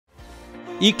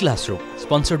E-Classroom,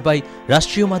 sponsored by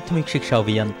রাষ্ট্রীয় মাধ্যমিক শিক্ষা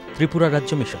অভিযান, ত্রিপুরা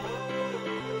রাজ্য মিশন।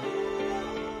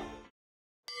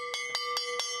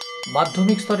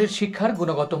 মাধ্যমিক স্তরের শিক্ষার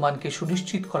গুণগত মানকে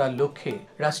সুনিশ্চিত করার লক্ষ্যে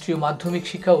রাষ্ট্রীয় মাধ্যমিক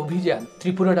শিক্ষা অভিযান,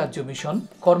 ত্রিপুরা রাজ্য মিশন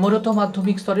কর্মরত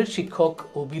মাধ্যমিক স্তরের শিক্ষক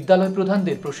ও বিদ্যালয়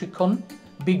প্রধানদের প্রশিক্ষণ,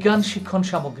 বিজ্ঞান শিক্ষণ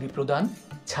সামগ্রী প্রদান,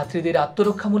 ছাত্রীদের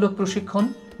আত্মরক্ষামূলক প্রশিক্ষণ,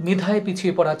 মেধায়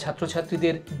পিছিয়ে পড়া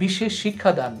ছাত্রছাত্রীদের বিশেষ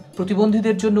শিক্ষাদান,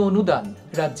 প্রতিবন্ধীদের জন্য অনুদান,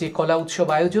 রাজ্যে কলা উৎসব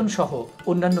আয়োজন সহ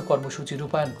অন্যান্য কর্মসূচি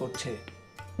রূপায়ণ করছে।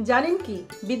 জানেন কি,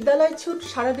 বিদ্যালয় ছুট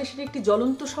সারা দেশের একটি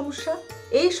জ্বলন্ত সমস্যা।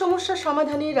 এই সমস্যা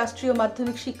সমাধানে রাষ্ট্রীয়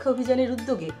মাধ্যমিক শিক্ষা অভিযানের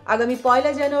উদ্যোগে আগামী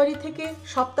 1 জানুয়ারি থেকে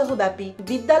সপ্তাহব্যাপী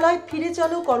বিদ্যালয় ফিরে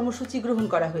চলো কর্মসূচি গ্রহণ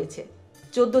করা হয়েছে।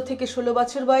 14 থেকে 16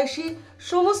 বছর বয়সী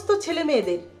সমস্ত ছেলে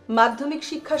মেয়েদের মাধ্যমিক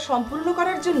শিক্ষা সম্পূর্ণ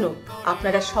করার জন্য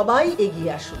আপনারা সবাই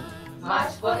এগিয়ে আসুন।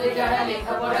 মাঝপথে যারা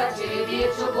লেখাপড়া ছেড়ে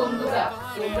দিয়েছো বন্ধুরা,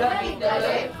 তোমরা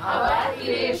বিদ্যালয়ে আবার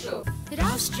ফিরে এসো।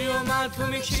 রাষ্ট্রীয়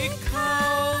মাধ্যমিক শিক্ষা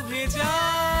অভিযান।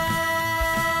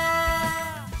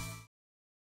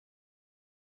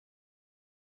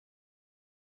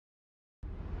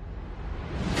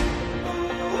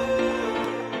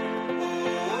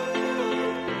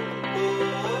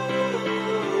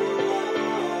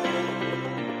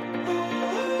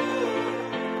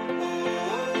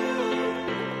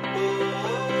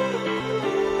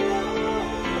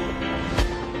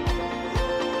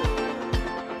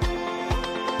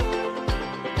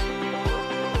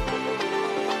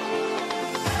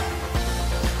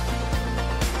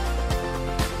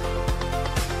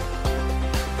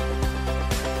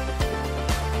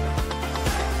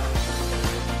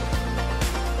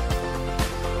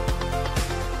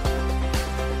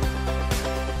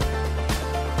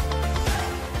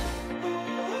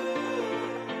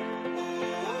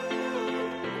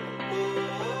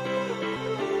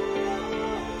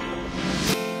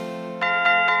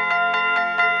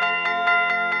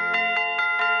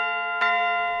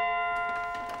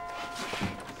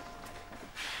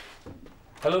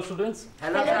 Hello students.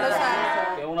 Hello sir.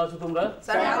 কেমন আছো তোমরা?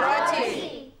 স্যার ভালো আছি।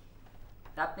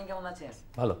 আপনি কেমন আছেন?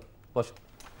 ভালো, বসো।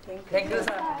 Thank you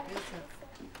sir.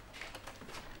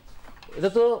 এটা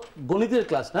তো গণিতের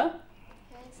ক্লাস না?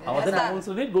 আমাদের নবম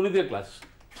শ্রেণীর গণিতের ক্লাস।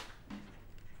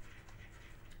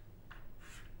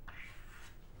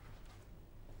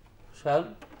 সায়ন,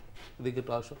 এদিকে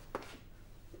একটু আসো।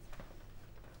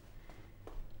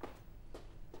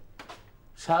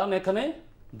 সায়ন এখানে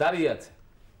দাঁড়িয়ে আছে,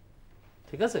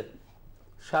 ঠিক আছে?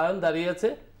 সায়ন দাঁড়িয়ে আছে।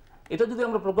 এটা যদি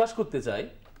আমরা প্রকাশ করতে চাই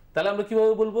তাহলে আমরা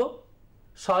কিভাবে বলবো?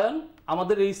 সায়ন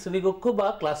আমাদের এই শ্রেণীকক্ষ বা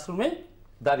ক্লাসরুমে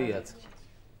দাঁড়িয়ে আছে।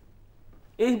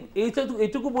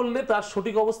 এইটুকু বললে তার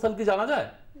সঠিক অবস্থান কি জানা যায়?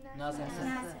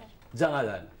 জানা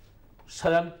যায় না।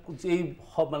 সায়ন এই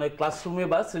মানে ক্লাসরুমে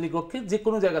বা শ্রেণীকক্ষে যে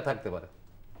কোনো জায়গায় থাকতে পারে।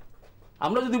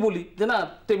 আমরা যদি বলি যে না,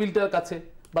 টেবিলটার কাছে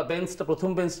বা বেঞ্চটা, প্রথম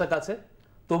বেঞ্চটার কাছে,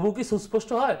 তবু কি সুস্পষ্ট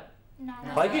হয়?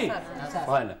 হয় কি?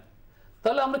 হয় না।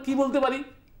 তাহলে আমরা কি বলতে পারি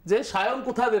যে সায়ন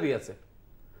কোথায় দাঁড়িয়ে আছে?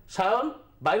 সায়ন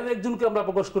বাইরের একজনকে আমরা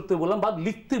প্রকাশ করতে বললাম বা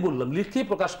লিখতে বললাম, লিখে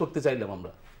প্রকাশ করতে চাইলাম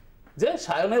আমরা যে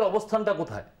সায়নের অবস্থানটা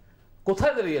কোথায়,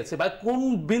 কোথায় দাঁড়িয়ে আছে বা কোন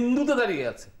বিন্দুতে দাঁড়িয়ে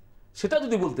আছে, সেটা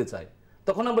যদি বলতে চাই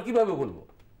তখন আমরা কিভাবে বলবো?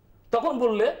 তখন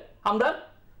বললে আমরা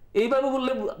এইভাবে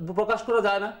বললে প্রকাশ করা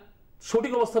যায় না,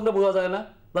 সঠিক অবস্থানটা বোঝা যায় না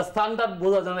বা স্থানটা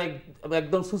বোঝা যায় না,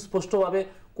 একদম সুস্পষ্টভাবে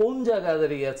কোন জায়গায়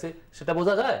দাঁড়িয়ে আছে সেটা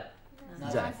বোঝা যায়?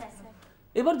 যায়।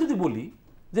 এবার যদি বলি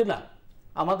যে না,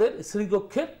 আমাদের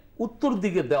শ্রেণীকক্ষের উত্তর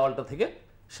দিকের দেওয়ালটা থেকে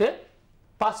সে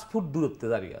 5 ফুট দূরত্বে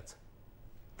দাঁড়িয়ে আছে,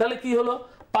 তাহলে কি হলো?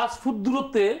 5 ফুট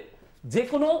দূরত্বে যে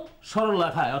কোনো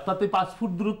সরলরেখায়, অর্থাৎ 5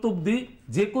 ফুট দূরত্ব অবধি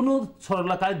যে কোনো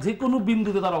সরলরেখায় যে কোনো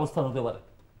বিন্দুতে তার অবস্থান হতে পারে,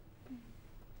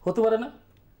 হতে পারে না?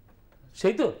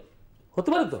 সেই তো হতে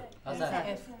পারে তো।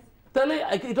 তাহলে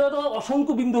এটা তো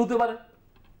অসংখ্য বিন্দু হতে পারে,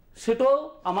 সেটাও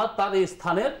আমার তার এই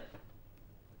স্থানের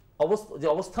যে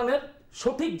অবস্থানের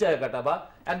সঠিক জায়গাটা বা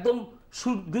একদম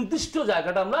সুনির্দিষ্ট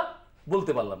জায়গাটা আমরা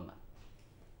বলতে পারলাম না।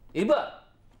 এবার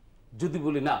যদি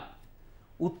বলি না,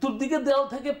 উত্তর দিকের দেওয়াল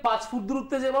থেকে 5 ফুট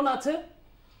দূরত্বে যেমন আছে,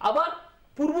 আবার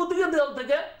পূর্ব দিকের দেওয়াল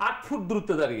থেকে 8 ফুট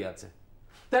দূরত্বে দাঁড়িয়ে আছে,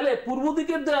 তাহলে পূর্ব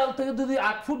দিকের দেওয়াল থেকে যদি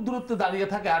 8 ফুট দূরত্বে দাঁড়িয়ে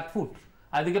থাকে, 8 ফুট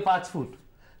আর এদিকে 5 ফুট,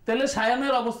 তাহলে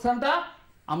সায়নের অবস্থানটা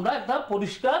আমরা একটা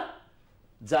পরিষ্কার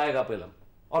জায়গা পেলাম,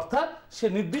 অর্থাৎ সে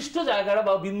নির্দিষ্ট জায়গাটা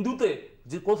বা বিন্দুতে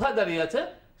যে কোথায় দাঁড়িয়ে আছে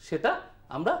সেটা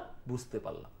আমরা বুঝতে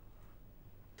পারলাম।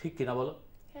 ঠিক কিনা বলো?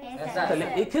 তাহলে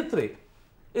এই ক্ষেত্রে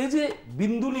এই যে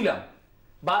বিন্দু নিলাম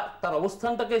বা তার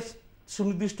অবস্থানটাকে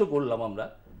সুনির্দিষ্ট করলাম আমরা,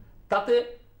 তাতে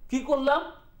কি করলাম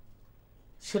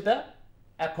সেটা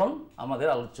এখন আমাদের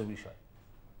আলোচ্য বিষয়।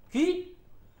 কি?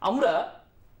 আমরা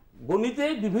গণিতে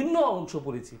বিভিন্ন অংশ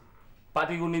পড়েছি,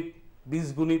 পাটিগণিত,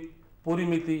 বীজগণিত,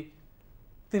 পরিমিতি,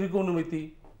 ত্রিকোণমিতি,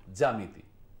 জ্যামিতি।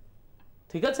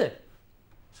 ঠিক আছে,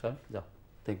 যাও,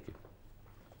 থ্যাংক ইউ।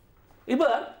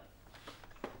 এবার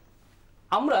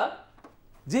আমরা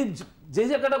যে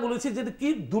জায়গাটা বলেছি যে কি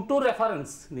দুটো রেফারেন্স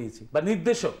নিয়েছি বা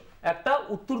নির্দেশক, একটা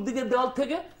উত্তর দিকের দেওয়াল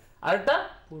থেকে আর একটা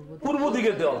পূর্ব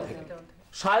দিকের দেওয়াল থেকে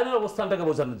সায়নের অবস্থানটাকে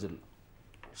বোঝানোর জন্য,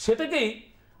 সেটাকেই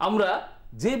আমরা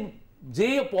যে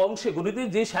অংশে গণিতের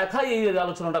যে শাখায় এই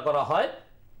আলোচনাটা করা হয়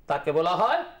তাকে বলা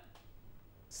হয়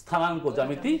স্থানাঙ্ক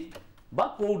জ্যামিতি বা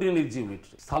কোঅর্ডিনেট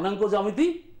জিওমেট্রি। স্থানাঙ্ক জ্যামিতি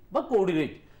বা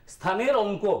কোঅর্ডিনেট, স্থানের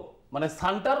অঙ্ক, মানে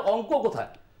স্থানটার অঙ্ক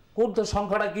কোথায়, কোন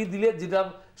সংখ্যাটা কি দিলে যেটার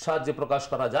সাহায্যে প্রকাশ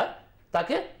করা যায়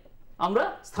তাকে আমরা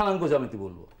স্থানাঙ্ক জ্যামিতি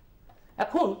বলবো।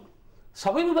 এখন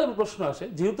স্বাভাবিকভাবে প্রশ্ন আসে,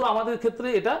 যেহেতু আমাদের ক্ষেত্রে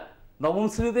এটা নবম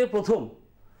শ্রেণীতে প্রথম,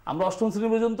 আমরা অষ্টম শ্রেণী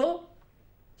পর্যন্ত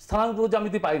স্থানাঙ্ক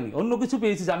জ্যামিতি পাইনি, অন্য কিছু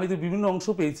পেয়েছি, জ্যামিতির বিভিন্ন অংশ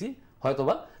পেয়েছি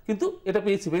হয়তোবা, কিন্তু এটা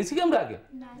পেয়েছি কি আমরা আগে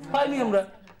পাইনি আমরা।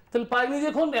 তাহলে পাইনি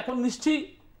যখন, এখন নিশ্চয়ই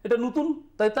এটা নতুন,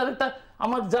 তাই তার একটা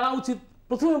আমার জানা উচিত।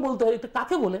 প্রথমে বলতে হয় এটা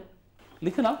কাকে বলে,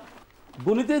 লিখে নাও।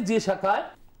 গণিতের যে শাখায়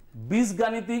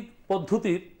বীজগাণিতিক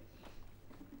পদ্ধতির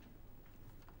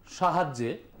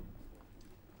সাহায্যে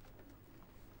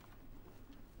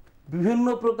বিভিন্ন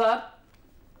প্রকার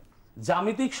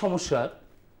জ্যামিতিক সমস্যার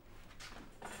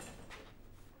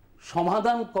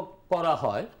সমাধান করা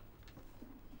হয়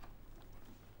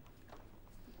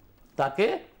তাকে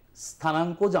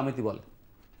স্থানাঙ্ক জ্যামিতি বলে।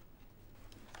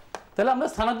 তাহলে আমরা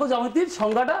স্থানাঙ্ক জ্যামিতির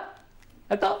সংজ্ঞাটা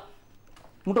একটা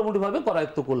মোটামুটিভাবে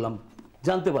করায়ত্ত করলাম,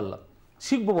 জানতে পারলাম,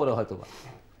 শিখবো পরে হয়তোবা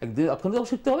একদিন, এখন তো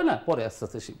শিখতে হবে না, পরে আস্তে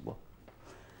আস্তে শিখবো।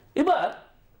 এবার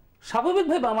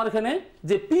স্বাভাবিকভাবে আমার এখানে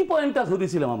যে পি পয়েন্টটা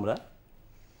ধরেছিলাম আমরা,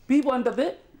 পি পয়েন্টটাতে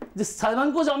যে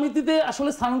স্থানাঙ্ক জ্যামিতিতে আসলে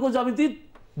স্থানাঙ্ক জ্যামিতি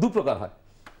দু প্রকার হয়,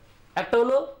 একটা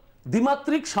হলো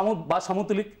দ্বিমাত্রিক বা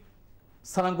সমতুলিক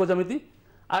স্থানাঙ্ক জ্যামিতি,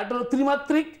 আর একটা হলো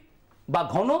ত্রিমাত্রিক বা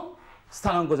ঘন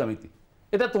স্থানাঙ্ক জ্যামিতি।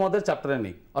 এটা তোমাদের চ্যাপ্টারে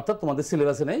নেই, অর্থাৎ তোমাদের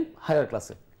সিলেবাসে নেই, হায়ার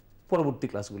ক্লাসে পরবর্তী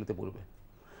ক্লাসগুলিতে পড়বে।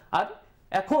 আর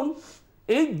এখন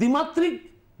এই দ্বিমাত্রিক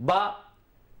বা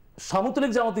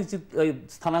সমতুলিক জ্যামিতি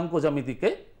স্থানাঙ্ক জ্যামিতিকে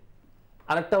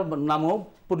আরেকটা নামও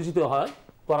পরিচিত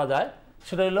করা যায়,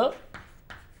 সেটা হলো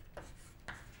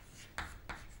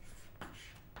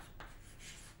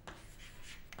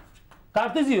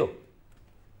কার্তেজীয়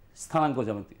স্থানাঙ্ক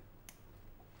জ্যামিতি।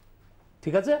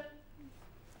 ঠিক আছে,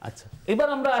 আচ্ছা এবার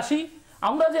আমরা আসি,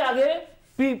 আমরা যে আগে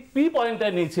পি পয়েন্টটা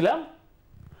নিয়েছিলাম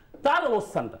তার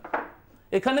অবস্থানটা।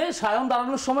 এখানে সায়ন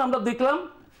দাঁড়ানোর সময় আমরা দেখলাম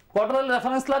কটা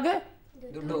রেফারেন্স লাগে,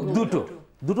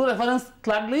 দুটো রেফারেন্স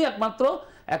লাগলেই একমাত্র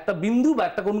একটা বিন্দু বা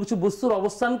একটা কোনো কিছু বস্তুর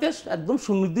অবস্থানকে একদম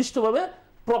সুনির্দিষ্টভাবে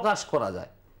প্রকাশ করা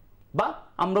যায়, বা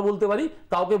আমরা বলতে পারি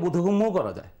কাউকে বোধগম্য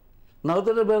করা যায়, না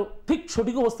হলে ঠিক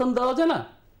সঠিক অবস্থান দেওয়া যায় না।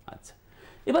 আচ্ছা,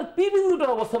 এবার পি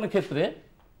বিন্দুটার অবস্থানের ক্ষেত্রে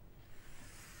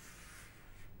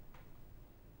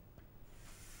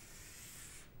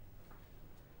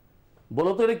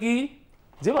বলো তো এটা কি,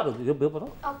 যে পারো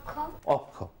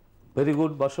অক্ষ। ভেরি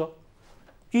গুড, বসো।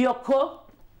 কি অক্ষ,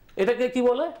 এটাকে কি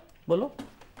বলে বলো,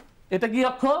 এটা কি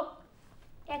অক্ষ?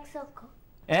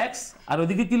 এক্স, আর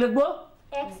ওইদিকে কি লিখবো?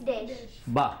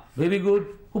 বাহ, ভেরি গুড,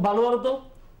 খুব ভালো বলো তো,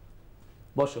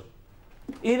 বসো।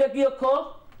 এইটা কি অক্ষ?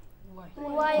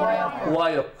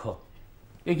 ওয়াই অক্ষ।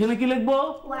 এখানে কি লিখবো?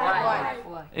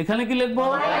 এখানে কি লিখবো?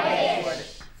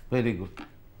 Very good.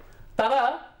 তারা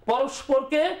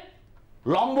পরস্পরকে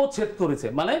লম্ব ছেদ করেছে,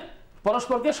 মানে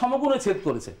পরস্পরকে সমকোণে ছেদ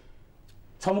করেছে।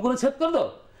 সমকোণে ছেদ করে তো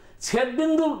ছেদ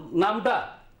বিন্দু নামটা,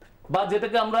 বা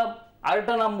যেটাকে আমরা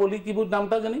আরেকটা নাম বলি, কি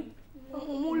নামটা জানি,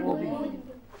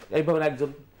 এইভাবে একজন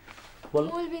বল,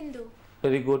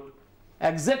 ভেরি গুড,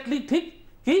 এক্স্যাক্টলি ঠিক,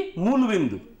 কি মূল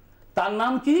বিন্দু, তার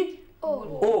নাম কি?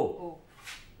 ও।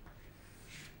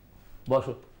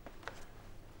 বসো।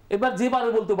 এবার যে পারো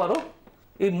বলতে পারো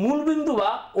এই মূল বিন্দু বা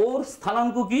ওর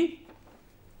স্থানাঙ্ক কি?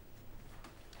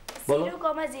 বলো।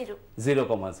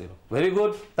 0,0। Very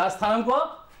good. তার স্থানাঙ্ক,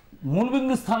 মূল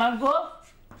বিন্দু স্থানাঙ্ক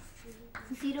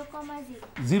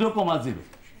 0,0।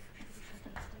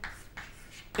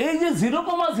 এই যে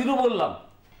 0,0 বললাম,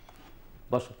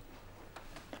 বসো,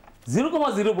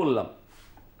 0,0 বললাম,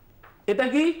 এটা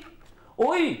কি?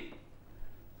 ওই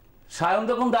সায়ন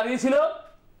যখন দাঁড়িয়েছিল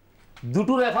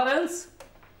দুটো রেফারেন্স,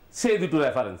 সেই দুটো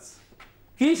রেফারেন্স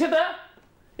কি সেটা?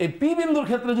 এই পি বিন্দুর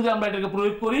ক্ষেত্রে যদি আমরা এটাকে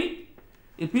প্রয়োগ করি,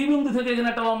 এই পি বিন্দু থেকে এখানে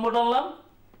একটা লম্ব টানলাম,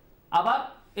 আবার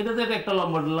এটা থেকে একটা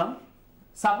লম্ব টানলাম,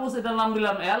 সাপোজ এটার নাম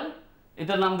দিলাম এল,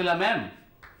 এটার নাম দিলাম এম,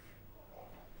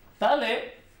 তাহলে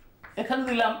এখানে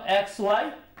দিলাম এক্স ওয়াই,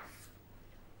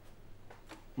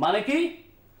 মানে কি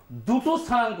দুটো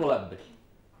স্থানাঙ্ক লাগবে।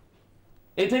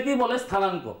 এটা কি বলে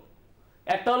স্থানাঙ্ক,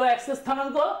 একটা হলো এক্স এর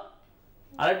স্থানাঙ্ক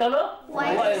আর একটা হলো ওয়াই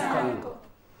এর স্থানাঙ্ক।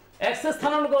 এক্স এর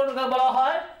স্থানাঙ্ক বলা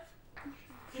হয়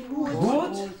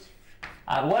ভুজ,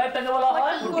 আর ওয়াইটাকে বলা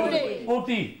হয়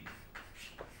কোটি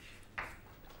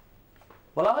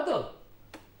বলা হয়। তো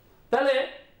তাহলে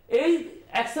এই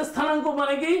অ্যাক্সেস স্থানাঙ্ক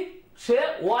মানে কি, সে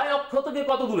ওয়াই অক্ষ থেকে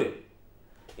কত দূরে,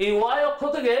 এই ওয়াই অক্ষ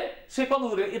থেকে সে কত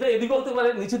দূরে, এটা এদিকে হতে পারে,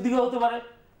 নিচের দিকে হতে পারে,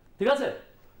 ঠিক আছে।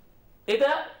 এটা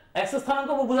অ্যাক্সেস স্থানাঙ্ক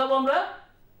বুঝাবো আমরা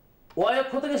ওয়াই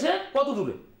অক্ষ থেকে সে কত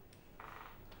দূরে,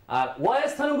 আর ওয়াই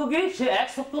স্থানাঙ্ক কি, সে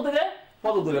এক্স অক্ষ থেকে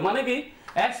কত দূরে। মানে কি,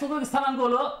 এক্স অক্ষ স্থানাঙ্ক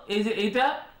হলো এই যে এইটা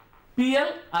পিএল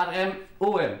আর এম ও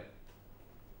এম,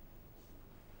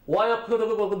 ওয়াই অক্ষ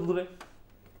থেকে কত দূরে,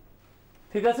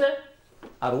 ঠিক আছে।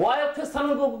 আর ওয়াই অক্ষের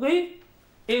স্থানাঙ্ক কি,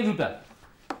 এই দুটা,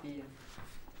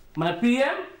 মানে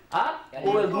পিএম আর ও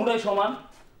এর দুটাই সমান,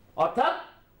 অর্থাৎ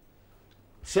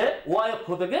সে ওয়াই অক্ষ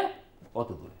থেকে কত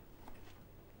দূরে,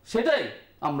 সেটাই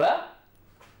আমরা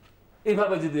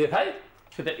এইভাবে যদি দেখাই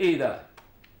সেটা এই দাঁড়ায়,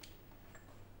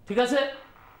 ঠিক আছে।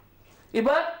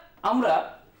 এবার আমরা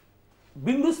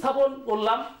বিন্দু স্থাপন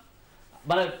করলাম,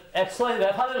 মানে XY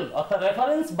রেফারেন্স অর্থাৎ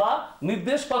রেফারেন্স বা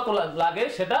নির্দেশ কত লাগে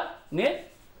সেটা নিয়ে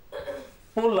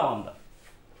পড়লাম আমরা।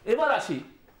 এবার আসি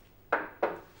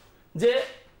যে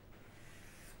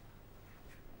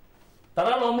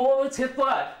তারা লম্বভাবে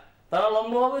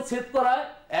ছেদ করায়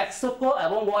এক্স অক্ষ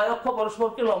এবং ওয়াই অক্ষ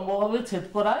পরস্পরকে লম্বভাবে ছেদ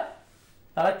করায়,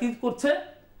 তারা কি করছে,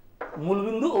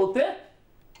 মূলবিন্দু ও তে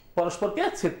পরস্পরকে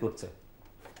ছেদ করছে,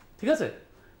 ঠিক আছে।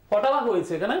 কটা ভাগ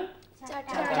হয়েছে এখানে,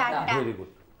 ভেরি গুড।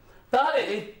 তাহলে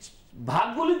এই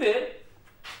ভাগগুলিতে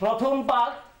প্রথম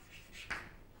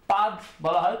পাদ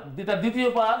বলা হয়, এটা দ্বিতীয়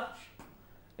পাদ,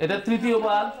 এটা তৃতীয়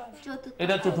পাদ,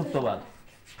 এটা চতুর্থ পাদ।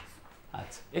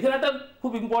 আচ্ছা, এখানে একটা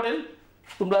খুব ইম্পর্টেন্ট,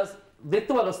 তোমরা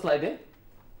দেখতে পারো স্লাইডে,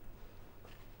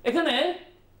 এখানে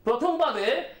প্রথম পাদে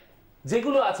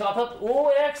যেগুলো আছে অর্থাৎ ও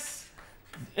এক্স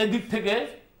এদিক থেকে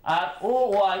আর ও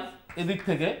ওয়াই এদিক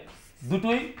থেকে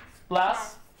দুটোই প্লাস,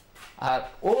 আর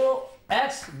ও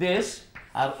এক্স ড্যাশ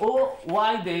আর ও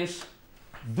ওয়াই ড্যাশ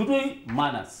দুটোই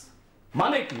মাইনাস।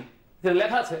 মানে কি,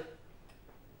 লেখা আছে,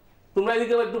 তোমরা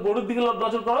এদিকে একটু বোর্ডের দিকে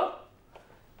নজর করো,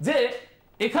 যে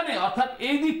এখানে অর্থাৎ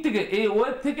এই দিক থেকে, এই ও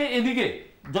এর থেকে এদিকে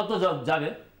যত যাবে,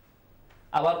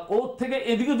 আবার ও থেকে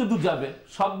এদিকে যত যাবে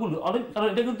সবগুলো, কারণ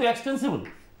এটা কিন্তু এক্সটেন্সিবল,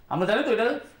 আমরা জানি তো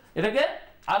এটাকে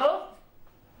আরো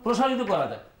প্রসারিত করা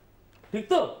যায়, ঠিক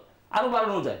তো, আরো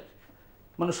বাড়ানো যায়,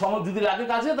 মানে সময় যদি লাগে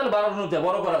কাজে তাহলে বাড়ানো যায়,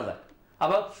 বড় করা যায়,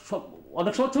 আবার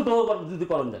অনেক সময় ছোট যদি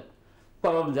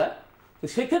করানো যায়। তো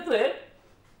সেক্ষেত্রে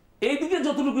এইদিকে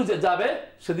যতটুকু যাবে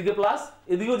সেদিকে প্লাস,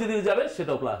 এদিকেও যেদিকে যাবে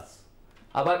সেটাও প্লাস,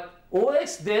 আবার ও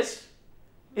এক্স ড্যাশ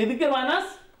এদিকে মাইনাস,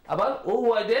 আবার ও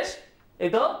ওয়াই ড্যাশ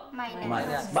এটাও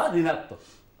মাইনাস বা ঋণাত্মক,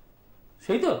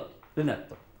 সেই তো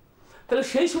ঋণাত্মক। তাহলে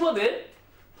সেই সুবাদে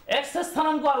এক্স এর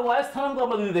স্থানাঙ্ক আর ওয়াই এর স্থানাঙ্ক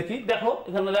আমরা যদি দেখি, দেখো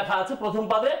এখানে লেখা আছে প্রথম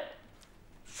পাদে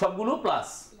সবগুলো প্লাস,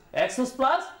 এক্স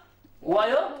প্লাস ওয়াই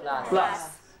ও প্লাস,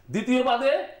 দ্বিতীয়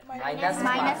পাদে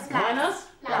মাইনাস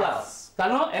প্লাস,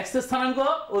 কারণ এক্স এর স্থানাঙ্ক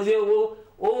ওই যে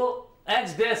ও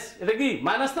এক্স ড্যাশ এটা কি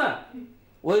মাইনাস না,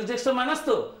 ও এক্স ড্যাশটা মাইনাস,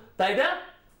 তো তাই এটা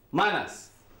মাইনাস,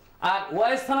 আর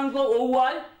ওয়াই স্থানাঙ্ক ও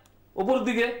ওয়াই উপর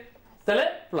দিকে তাহলে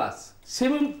প্লাস।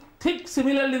 ঠিক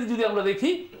সিমিলারলি যদি আমরা দেখি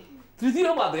তৃতীয়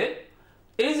পাদে,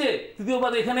 এই যে তৃতীয়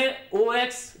পাদে এখানে ও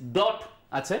এক্স ডট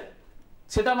আছে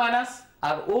সেটা মাইনাস,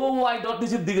 আর ও ওয়াই ডট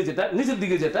নিচের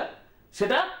দিকে যেটা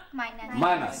সেটা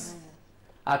মাইনাস,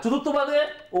 আর চতুর্থ পাদে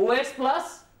ও এক্স প্লাস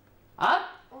আর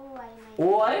ও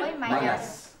ওয়াই মাইনাস,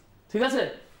 ঠিক আছে।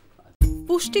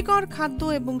 পুষ্টিকর খাদ্য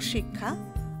এবং শিক্ষা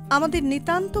আমাদের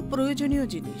নিতান্ত প্রয়োজনীয়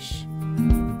জিনিস।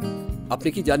 আপনি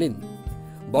কি জানেন,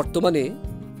 বর্তমানে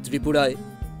ত্রিপুরায়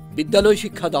বিদ্যালয়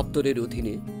শিক্ষা দপ্তরের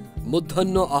অধীনে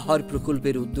মধ্যাহ্ন আহার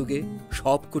প্রকল্পের উদ্যোগে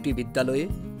সবকটি বিদ্যালয়ে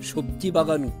সবজি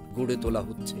বাগান গড়ে তোলা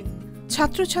হচ্ছে।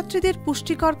 ছাত্রছাত্রীদের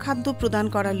পুষ্টিকর খাদ্য প্রদান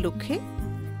করার লক্ষ্যে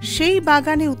সেই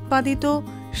বাগানে উৎপাদিত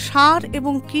সার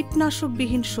এবং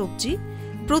কীটনাশকবিহীন সবজি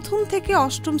প্রথম থেকে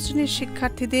অষ্টম শ্রেণীর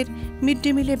শিক্ষার্থীদের মিড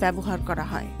ডে মিলে ব্যবহার করা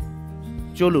হয়।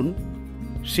 চলুন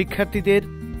শিক্ষার্থীদের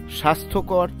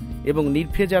স্বাস্থ্যকর এবং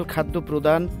নির্ভেজাল খাদ্য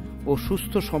প্রদান ও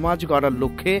সুস্থ সমাজ গড়ার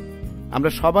লক্ষ্যে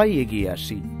আমরা সবাই এগিয়ে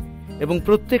আসি এবং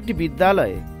প্রত্যেকটি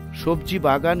বিদ্যালয়ে সবজি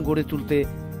বাগান গড়ে তুলতে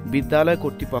বিদ্যালয়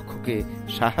কর্তৃপক্ষকে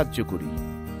সাহায্য করি।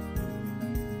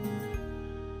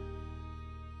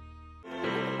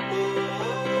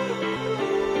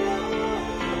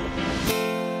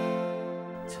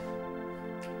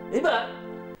 এবার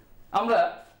আমরা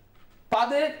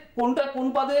পাদে কোন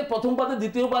পাদে, প্রথম পাদে,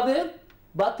 দ্বিতীয় পাদে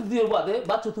বা তৃতীয় পাদে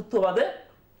বা চতুর্থ পাদে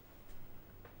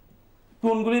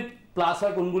কোনগুলি প্লাস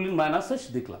হয় কোনগুলি মাইনাস হয়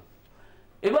দেখলাম।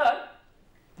 এবার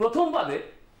প্রথম পাদে,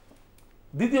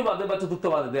 দ্বিতীয় পাদে বা চতুর্থ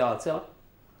পাদে দেওয়া আছে আমার,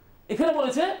 এখানে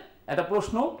বলেছে একটা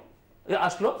প্রশ্ন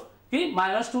আসলো কি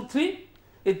 -2 3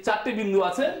 এই 4টি বিন্দু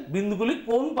আছে, বিন্দুগুলি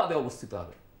কোন পাদে অবস্থিত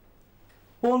হবে?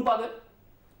 কোন পাদে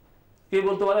কে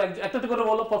বলতে পারে? একটা করে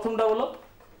বলো। প্রথমটা বলো,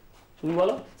 তুমি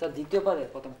বলো। স্যার দ্বিতীয় পাদে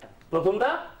প্রথমটা। প্রথমটা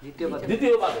দ্বিতীয় পাদে।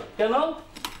 দ্বিতীয় পাদে কেন?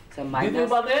 স্যার দ্বিতীয়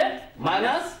পাদে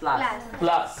মাইনাস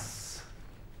প্লাস।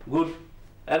 গুড।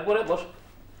 এরপরে বস,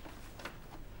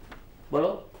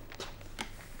 বলো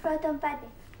প্রথম পাদে।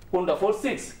 কোনটা? 4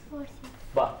 6।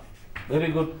 বাহ, ভেরি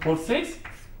গুড। 4 6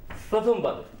 প্রথম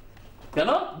পাদে কেন?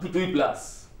 দুটোই প্লাস।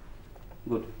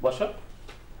 গুড, বসো।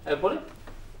 এরপরে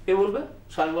কে বলবে?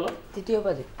 শান বলো। তৃতীয়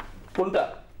পাদে। কোনটা?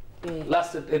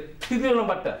 লাস্ট, তৃতীয়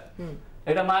নম্বরটা।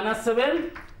 এটা -7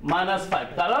 -5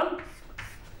 কারণ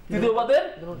তৃতীয় পাদের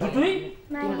দুটোই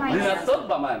ঋণাত্মক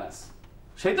বা মাইনাস,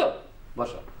 সেই তো?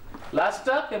 বসো।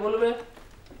 লাস্টটা কে বলবে?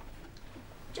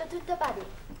 চতুর্থ পাদে।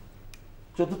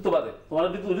 চতুর্থ পাদে। তোমার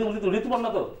ঋতুপর্ণা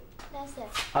তো? না স্যার।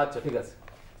 আচ্ছা, ঠিক আছে।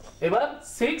 এবার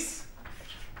 6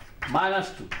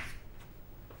 -2,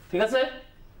 ঠিক আছে?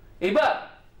 এবার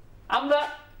আমরা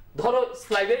ধরো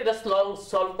স্লাইডে এটা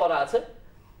সলভ করা আছে,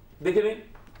 দেখে নিন।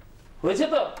 হয়েছে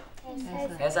তো?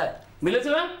 হ্যাঁ স্যার। মিলেছে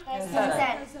না?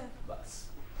 বাস।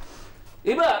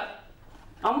 এবার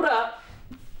আমরা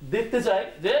দেখতে চাই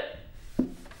যে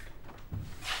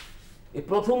এই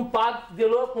প্রথম পাদ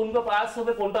গেল, কোনটা পাস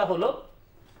হবে কোনটা হলো।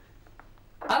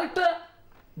 আরেকটা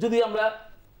যদি আমরা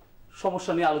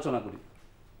সমস্যা নিয়ে আলোচনা করি,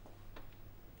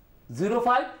 0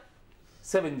 5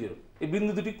 7 0 এই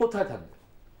বিন্দু দুটি কোথায় থাকবে?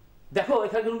 দেখো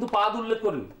এখানে কিন্তু পাদ উল্লেখ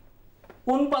করিনি,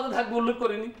 কোন পাদে থাকবে উল্লেখ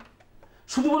করিনি,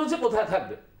 শুধু বলেছে কোথায়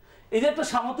থাকবে। এই যে একটা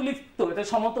সমতলিক, তো এটা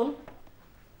সমতল।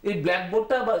 এই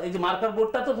ব্ল্যাকবোর্ডটা বা এই যে মার্কার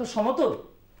বোর্ডটা তো সমতল,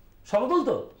 সমতল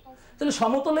তো। তাহলে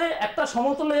সমতলে, একটা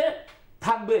সমতলে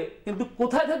থাকবে, কিন্তু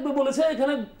কোথায় থাকবে বলেছে,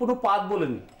 এখানে কোনো পাদ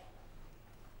বলেনি।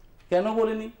 কেন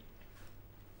বলেনি?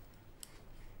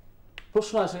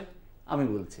 প্রশ্ন আসে, আমি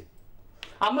বলছি।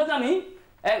 আমরা জানি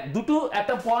দুটো,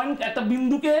 একটা পয়েন্ট, একটা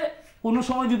বিন্দুকে কোনো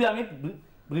সময় যদি আমি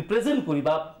রিপ্রেজেন্ট করি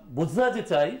বা বোঝাতে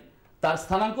চাই, তার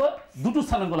স্থানাঙ্ক, দুটো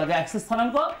স্থানাঙ্ক লাগে, এক্স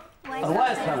স্থানাঙ্ক আর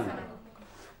ওয়াই স্থানাঙ্ক।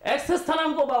 এক্স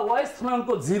স্থানাঙ্ক বা ওয়াই স্থানাঙ্ক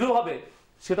 0 হবে,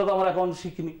 সেটা তো আমরা এখন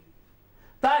শিখিনি।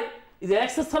 তাই এই যে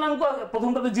এক্স স্থানাঙ্ক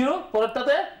প্রথমটাতে 0,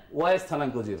 পরেরটাতে ওয়াই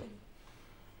স্থানাঙ্ক 0।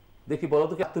 দেখি বলো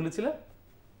তো, কে তুলেছিলে?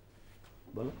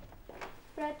 বলো।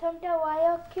 প্রথমটা ওয়াই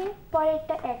অক্ষে,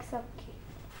 পরেরটা এক্স অক্ষে।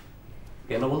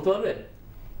 কেন বলতে পারবে?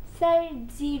 স্যার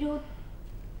 0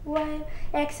 ওয়াই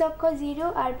এক্স অক্ষ 0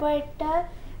 আর পরেরটা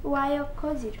ওয়াই অক্ষ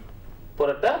 0।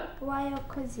 পরেরটা ওয়াই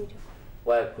অক্ষ 0।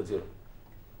 ওয়াই অক্ষ 0।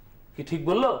 কি ঠিক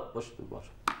বললো? বসো, তুমি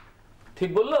বসো। ঠিক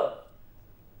বললো?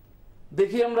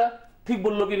 দেখি আমরা ঠিক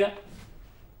বললো কিনা,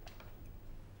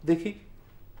 দেখি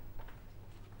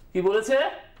কি বলেছে।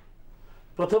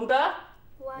 প্রথমটা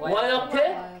ওয়াই অক্ষে,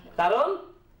 কারণ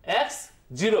এক্স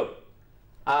 0,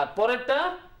 আর পরেরটা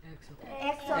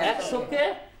এক্স অক্ষে,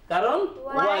 কারণ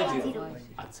ওয়াই 0।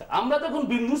 আচ্ছা, আমরা যখন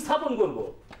বিন্দু স্থাপন করব,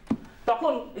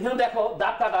 তখন এখানে দেখো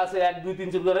দাগ কাটা আছে, 1 2 3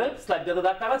 4 করে স্লাইডটাতে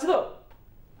দাগ কাটা আছে তো,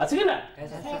 আছে কি না?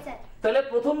 তাহলে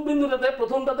প্রথম বিন্দুটাতে,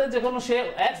 প্রথমটাতে যখন সে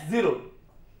এক্স 0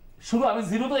 শুরু, আমি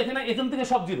 0 তো এখানে, এখান থেকে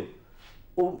সব 0,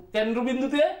 ও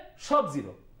কেন্দ্রবিন্দুতে সব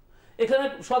 0, এখানে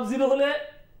সব 0 হলে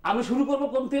আমি শুরু করবো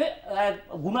কোন থেকে?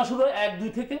 গুণা শুরু 1 2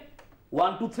 থেকে,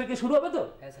 1 2 থেকে শুরু হবে তো।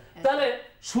 তাহলে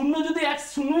 0 যদি x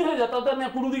 0 হয়ে যায়, তাহলে আমি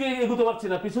কোনো দিকে এগোতে পারছি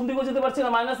না, পিছন দিকেও যেতে পারছি না,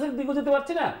 মাইনাসের দিকেও যেতে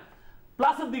পারছি না,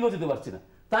 প্লাসের দিকেও যেতে পারছি না।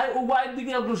 তাই ও y এর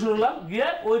দিকে অগ্রসর হলাম, গিয়ে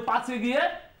ওই 5 এ গিয়ে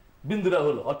বিন্দুটা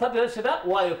হলো, অর্থাৎ সেটা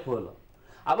y অক্ষ হলো।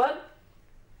 আবার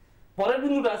পরের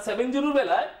বিন্দুটা 7 0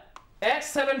 বেলায় x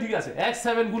 7, ঠিক আছে, x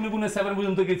 7 গুণে গুণে 7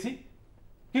 পর্যন্ত গেছি,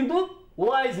 কিন্তু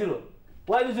y 0,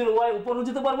 y 0, y উপরেও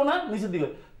যেতে পারবো না, নিচের দিকে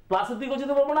প্লাসের দিকেও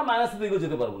যেতে পারবো না, মাইনাসের দিকেও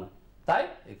যেতে পারবো না। তাই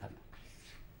এখানে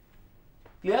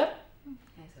ক্লিয়ার?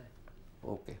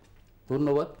 ওকে,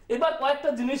 ধন্যবাদ। এবার কয়েকটা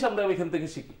জিনিস আমরা এখান থেকে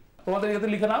শিখি। তোমাদের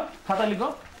এখানে লিখে নাও, খাতা লিখো।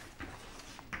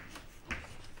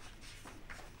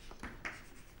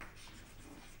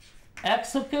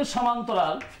 এক্স অক্ষের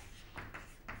সমান্তরাল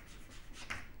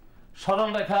সরল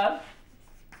রেখার,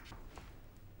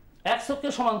 এক্স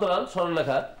অক্ষের সমান্তরাল সরল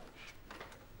রেখার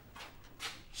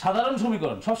সাধারণ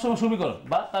সমীকরণ, সবসময় সমীকরণ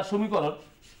বা তার সমীকরণ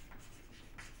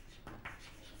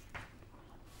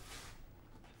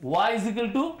y is equal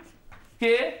to k,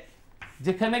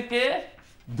 যেখানে k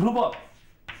ধ্রুবক।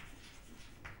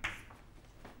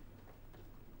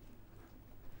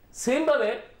 সেম ভাবে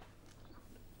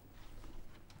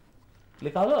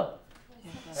লেখা হলো,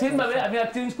 সেম ভাবে আমি আর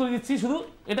চেঞ্জ করে দিচ্ছি, শুধু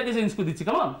এটাকে চেঞ্জ করে দিচ্ছি।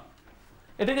 কেমন?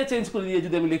 এটাকে চেঞ্জ করে দিয়ে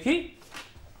যদি আমি লিখি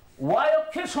y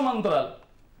অক্ষের সমান্তরাল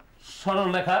সরল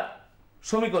রেখার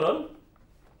সমীকরণ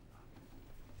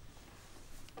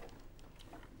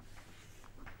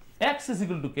x is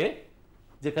equal to k,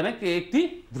 যেখানে k একটি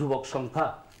ধ্রুবক সংখ্যা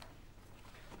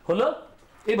হলো।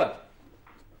 এবার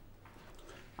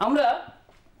আমরা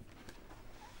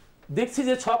দেখছি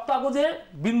যে ছক কাগজে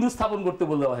বিন্দু স্থাপন করতে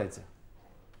বলে দেওয়া হয়েছে।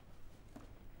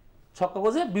 ছক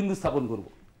কাগজে বিন্দু স্থাপন করব,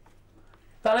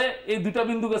 তাহলে এই দুটা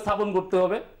বিন্দুকে স্থাপন করতে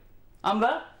হবে।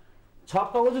 আমরা ছক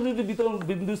কাগজে যদি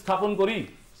বিন্দু স্থাপন করি,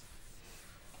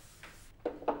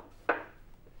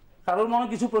 কারোর মনে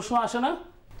কিছু প্রশ্ন আসে না?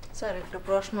 স্যার একটা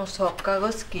প্রশ্ন, ছক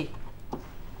কাগজ কি?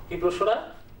 এই প্রশ্নটা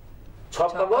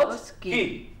ছক কাগজ কি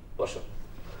বসো।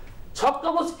 ছক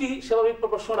কাগজ কি স্বাভাবিক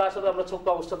প্রশ্নটা আসলে আমরা ছক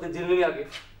কাগজটাতে জেনে নিই আগে।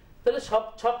 তাহলে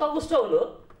ছক কাগজটা হলো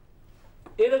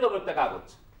এরকম একটা কাগজ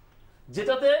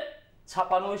যেটাতে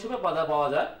ছাপানো হিসেবে পাওয়া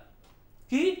যায়।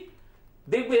 কি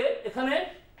দেখবে এখানে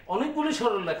অনেকগুলি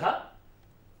সরলরেখা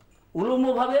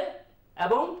উলম্বভাবে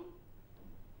এবং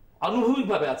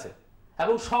অনুভূমিকভাবে আছে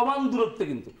এবং সমান দূরত্বে,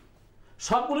 কিন্তু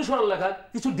সবগুলি সরলরেখা।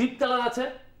 কিছু ডিপ কালার আছে,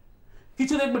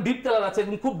 কিছু দেখবে ডিপ কালার আছে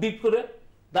এবং খুব ডিপ করে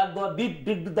দাগ দেওয়া, ডিপ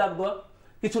ডিপ দাগ দেওয়া,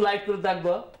 কিছু লাইট করে দাগ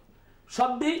দেওয়া।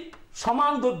 সবই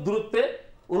সমান দূরত্বে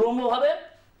উলম্বভাবে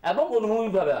এবং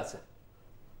অনুভূমিকভাবে আছে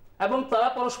এবং তারা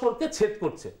পরস্পরকে ছেদ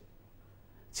করছে।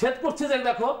 যে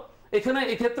দেখো এখানে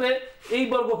এক্ষেত্রে এই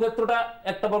বর্গক্ষেত্রটা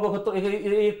একটা বর্গক্ষেত্র,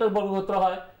 এই একটা বর্গক্ষেত্র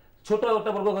হয়, ছোট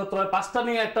একটা বর্গক্ষেত্র হয়, 5টা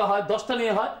নিয়ে একটা হয়, 10টা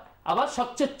নিয়ে হয়, আবার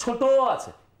সবচেয়ে ছোটও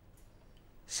আছে।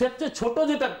 সবচেয়ে ছোট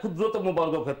যেটা ক্ষুদ্রতম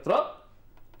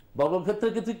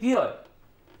বর্গক্ষেত্রের ক্ষেত্রে কি হয়,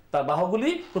 তার বাহুগুলি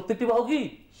প্রত্যেকটি বাহু কি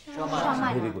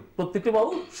সমান। ভেরি গুড, প্রত্যেকটি বাহু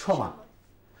সমান।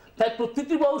 তাই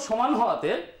প্রত্যেকটি বাহু সমান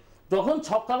হওয়াতে যখন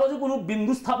ছক কাগজে কোনো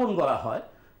বিন্দু স্থাপন করা হয়,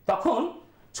 তখন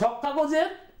ছক কাগজের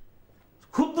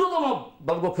ক্ষুদ্রতম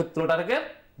বর্গক্ষেত্রটাকে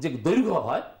যে দৈর্ঘ্য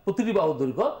হয়, প্রতিটি বাহুর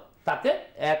দৈর্ঘ্য, তাকে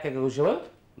এক একক হিসেবে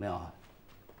নেওয়া হয়।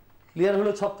 ক্লিয়ার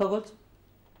হলো ছক কাগজ?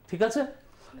 ঠিক আছে,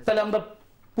 তাহলে আমরা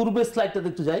পূর্বের স্লাইডটাতে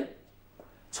একটু যাই।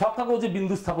 ছক কাগজে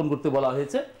বিন্দু স্থাপন করতে বলা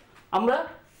হয়েছে। আমরা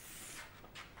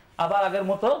আবার আগের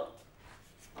মতো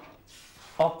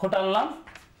অক্ষ টানলাম,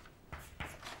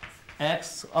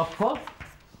 এক্স অক্ষ,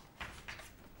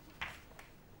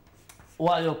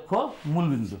 ওয়াই অক্ষ, মূল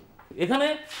বিন্দু।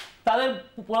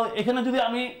 এখানে যদি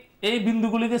আমি এই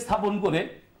বিন্দুগুলিকে স্থাপন করে,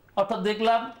 অর্থাৎ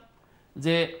দেখলাম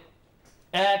যে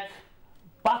 1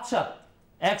 5 7,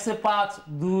 এক্স এ 5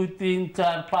 2 3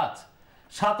 4 5,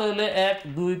 7 হলে 1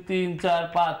 2 3 4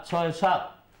 5 6 7,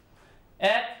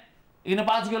 1 এখানে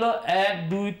 5 গেল, 1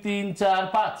 2 3 4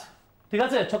 5। ঠিক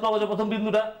আছে, ছক কাগজের প্রথম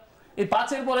বিন্দুটা। এই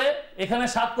 5-এর পরে এখানে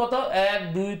 7 কত, 1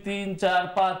 2 3 4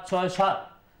 5 6 7,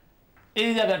 এই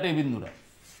জায়গাটাই বিন্দুটা।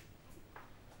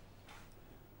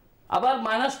 আবার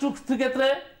 -2 ক্ষেত্রে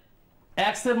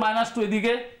x এর -2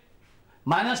 এদিকে,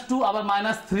 -2 আবার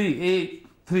 -3, এই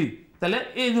 3, তাহলে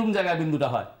এই রুম জায়গায় বিন্দুটা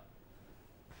হয়।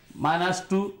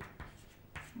 -2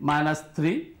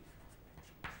 -3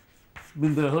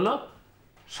 বিন্দু হলো,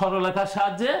 সরলরেখার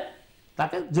সাহায্যে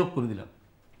তাকে যোগ করে দিলাম।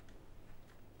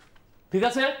 ঠিক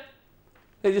আছে,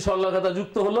 এই যে সরলরেখাটা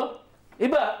যুক্ত হলো।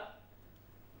 এবার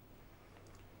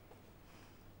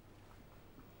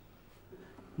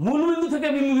মূল বিন্দু থেকে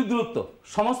বিন্দুর দূরত্ব,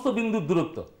 সমস্ত বিন্দুর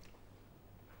দূরত্ব,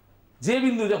 যে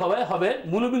বিন্দু হবে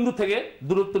মূল বিন্দু থেকে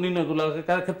দূরত্ব নির্ণয়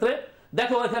করার ক্ষেত্রে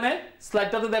দেখো এখানে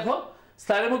স্লাইডটাতে দেখো,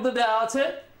 স্লাইডের মধ্যে দেওয়া আছে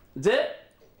যে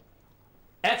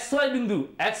xy বিন্দু,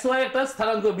 xy একটা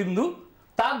স্থানাঙ্ক বিন্দু,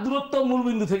 তার দূরত্ব মূল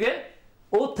বিন্দু থেকে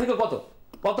ওর থেকে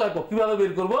কত একক, কিভাবে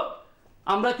বের করব?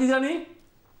 আমরা কি জানি,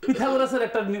 পিথাগোরাসের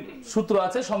একটা সূত্র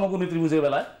আছে সমকোণী ত্রিভুজের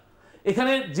বেলায়।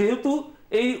 এখানে যেহেতু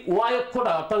এই ওয়াই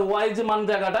অক্ষটা, অর্থাৎ ওয়াই যে মান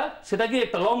জায়গাটা, সেটা কি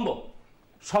একটা লম্ব।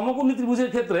 সমকোণী ত্রিভুজের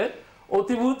ক্ষেত্রে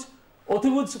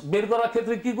অতিভুজ বের করার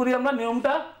ক্ষেত্রে কি করি আমরা?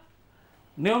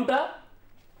 নিয়মটা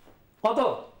কত?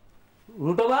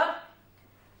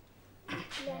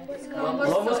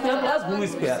 √/লম্ব স্কয়ার প্লাস ভূমি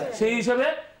স্কয়ার। সেই হিসাবে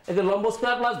এই যে লম্ব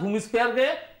স্কয়ার প্লাস ভূমি স্কয়ারকে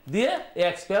দিয়ে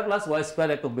x square plus y square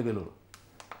একক বের হলো।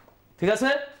 ঠিক আছে,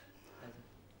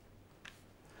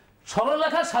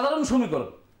 সরলরেখার সাধারণ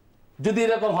সমীকরণ যদি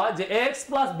এরকম হয় যে x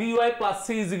plus by plus c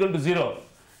is equal to 0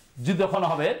 যদি তখন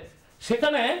হবে,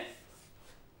 সেখানে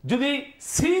যদি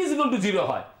c ইজ ইকুয়াল টু 0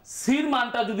 হয়, c এর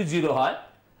মানটা যদি 0 হয়,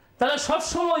 তাহলে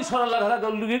সবসময়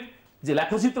সরলরেখাগুলির যে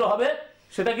লেখচিত্র হবে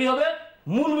সেটা কি হবে?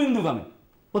 মূল বিন্দুগামী।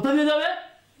 কোথায় দিয়ে যাবে?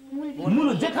 মূল,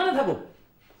 যেখানে থাকুক,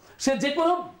 সে যে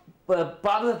কোনো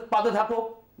পাদে থাকুক।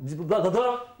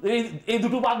 ধরো এই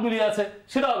দুটো পাদ মিলিয়ে আছে,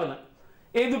 সেটা হবে না।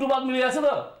 এই দুটো পাদ মিলিয়ে আছে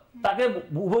তো, তাকে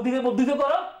উভয় দিকে বর্ধিত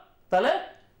করো, তাহলে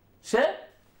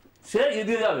সে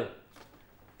দিয়ে যাবে,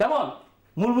 কেমন?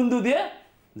 মূলবিন্দু দিয়ে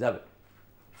যাবে।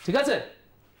 ঠিক আছে,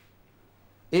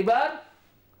 এবার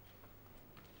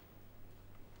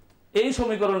এই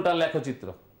সমীকরণটার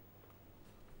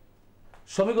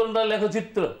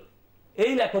লেখচিত্র,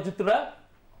 এই লেখচিত্রটা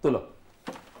তোলো।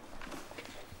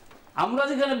 আমরা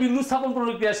যেখানে বিন্দু স্থাপন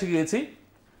প্রক্রিয়া শিখিয়েছি,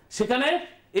 সেখানে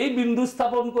এই বিন্দু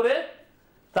স্থাপন করে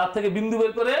তার থেকে বিন্দু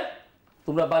বের করে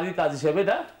তোমরা বাড়ির কাজ হিসেবে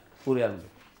এটা করে আনবে।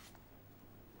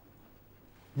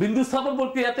 বিন্দু স্থাপন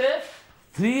প্রক্রিয়াতে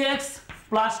 3x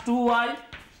 + 2y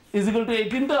 =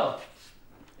 18। তো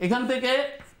এখান থেকে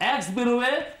x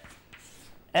বেরোবে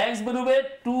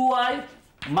 2y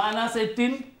 -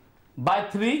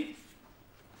 18/3।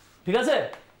 ঠিক আছে,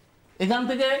 এখান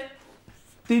থেকে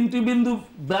তিনটি বিন্দু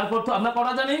বের করতে আমরা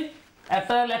কটা জানি,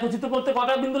 একটা লেখচিত্র করতে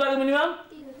কটা বিন্দু লাগে মিনিমাম?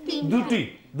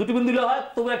 দুটি বিন্দু দিলে হয়,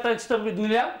 তবু একটা এক্সট্রা বিন্দু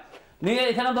নিলাম, নিয়ে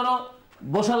এখানে ধরো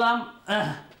বসালাম,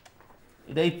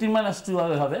 এটা 18 -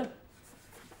 2y হবে,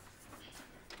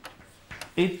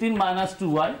 18 -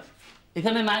 2y,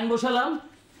 এখানে 9 বসালাম,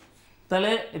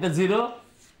 তাহলে এটা 0,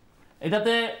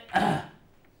 এটাতে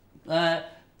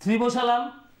 3 বসালাম,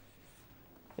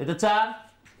 এটা 4,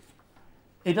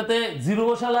 এটাতে 0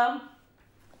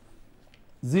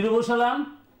 বসালাম,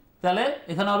 তাহলে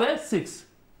এখানে হবে 6।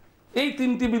 এই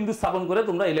তিনটি বিন্দু স্থাপন করে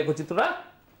তোমরা এই লেখচিত্রটা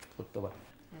করতে পারো।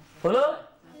 হলো?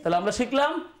 তাহলে আমরা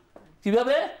শিখলাম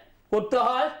কিভাবে করতে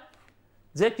হয়,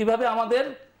 যে কিভাবে আমাদের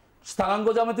স্থানাঙ্ক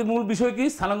জ্যামিতির মূল বিষয় কি,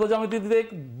 স্থানাঙ্ক জ্যামিতিতে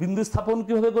বিন্দু স্থাপন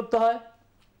কিভাবে করতে হয়,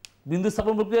 বিন্দু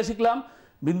স্থাপন প্রক্রিয়া শিখলাম,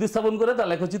 বিন্দু স্থাপন করে তার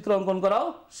লেখচিত্র অঙ্কন করাও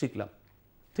শিখলাম।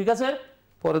 ঠিক আছে,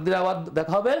 পরের দিন আবার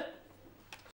দেখা হবে।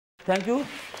 Thank you.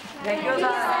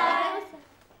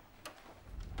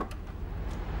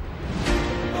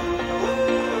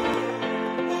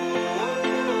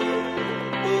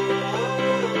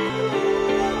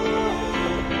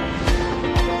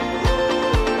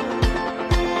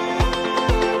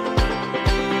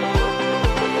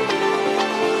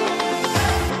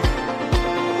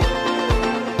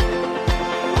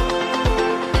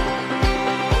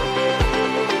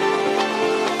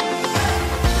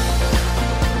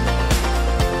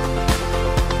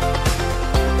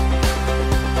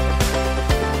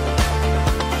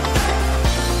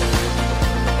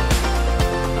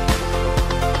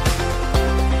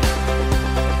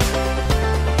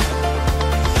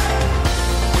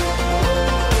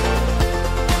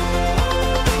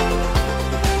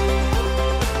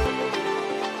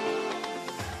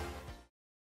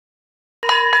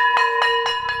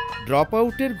 ড্রপ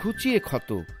আউটের ঘুচিয়ে ক্ষত,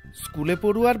 স্কুলে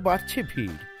পড়ুয়ার বাড়ছে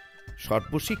ভিড়,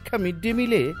 সর্বশিক্ষা মিড ডে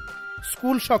মিলে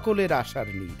স্কুল সকলের আশার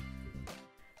নীড়।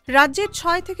 রাজ্যের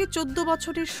 6 থেকে 14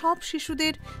 বছরের সব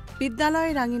শিশুদের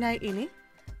বিদ্যালয়ের আঙিনায় এনে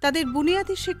তাদের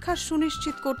বুনিয়াদী শিক্ষা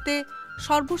সুনিশ্চিত করতে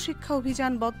সর্বশিক্ষা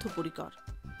অভিযান বদ্ধপরিকর।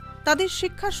 তাদের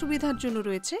শিক্ষার সুবিধার জন্য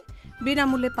রয়েছে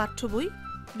বিনামূল্যে পাঠ্য বই,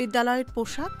 বিদ্যালয়ের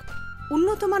পোশাক,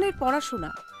 উন্নতমানের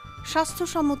পড়াশোনা,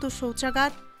 স্বাস্থ্যসম্মত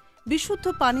শৌচাগার, বিশুদ্ধ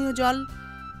পানীয় জল,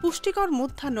 পুষ্টিকর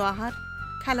মধ্যাহ্ন আহার,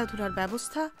 খেলাধুলার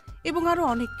ব্যবস্থা এবং আরও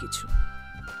অনেক কিছু।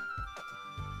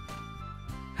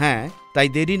 হ্যাঁ, তাই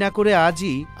দেরি না করে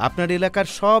আজই আপনার এলাকার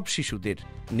সব শিশুদের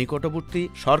নিকটবর্তী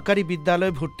সরকারি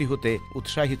বিদ্যালয়ে ভর্তি হতে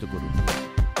উৎসাহিত করুন।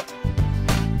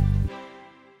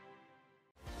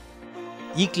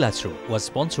 E-Classroom was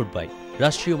sponsored by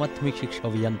রাষ্ট্রীয় মাধ্যমিক শিক্ষা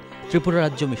অভিযান, ত্রিপুরা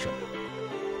রাজ্য মিশন।